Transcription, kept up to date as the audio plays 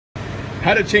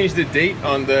how to change the date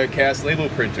on the CAS label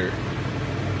printer.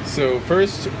 So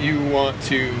first you want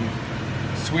to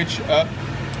switch up,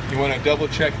 you want to double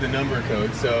check the number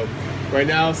code. So right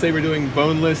now, say we're doing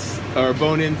boneless or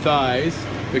bone-in thighs,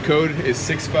 the code is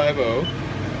 650.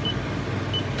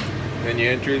 Then you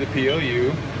enter the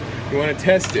PLU. You want to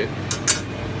test it.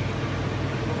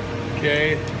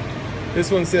 Okay,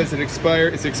 this one says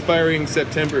it's expiring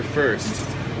September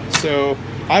 1st. So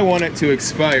I want it to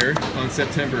expire on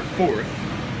September 4th.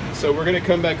 So we're going to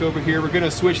come back over here. We're going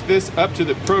to switch this up to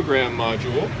the program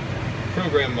module,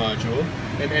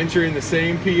 and enter in the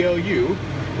same PLU,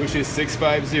 which is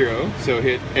 650. So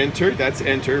hit enter, that's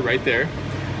enter right there.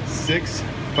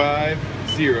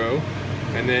 650,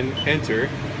 and then enter.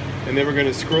 And then we're going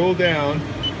to scroll down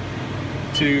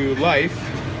to life.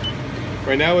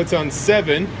 Right now it's on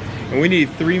 7, and we need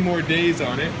 3 more days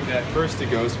on it for that first to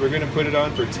go. So we're going to put it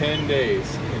on for 10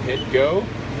 days and hit go.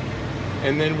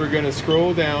 And then we're going to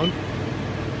scroll down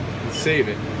and save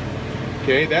it.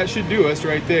 Okay, that should do us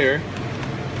right there.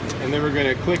 And then we're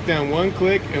going to click down one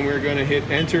click, and we're going to hit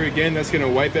enter again. That's going to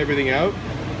wipe everything out.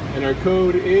 And our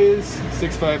code is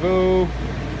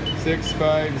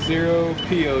 650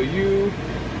 PLU.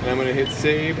 And I'm going to hit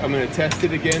save. I'm going to test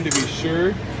it again to be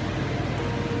sure.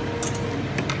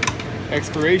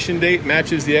 Expiration date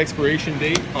matches the expiration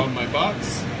date on my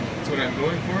box. That's what I'm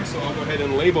going for. So I'll go ahead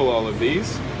and label all of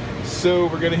these. So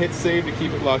we're going to hit save to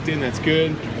keep it locked in. That's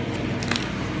good.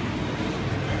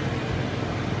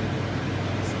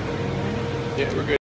 Yeah, we're good.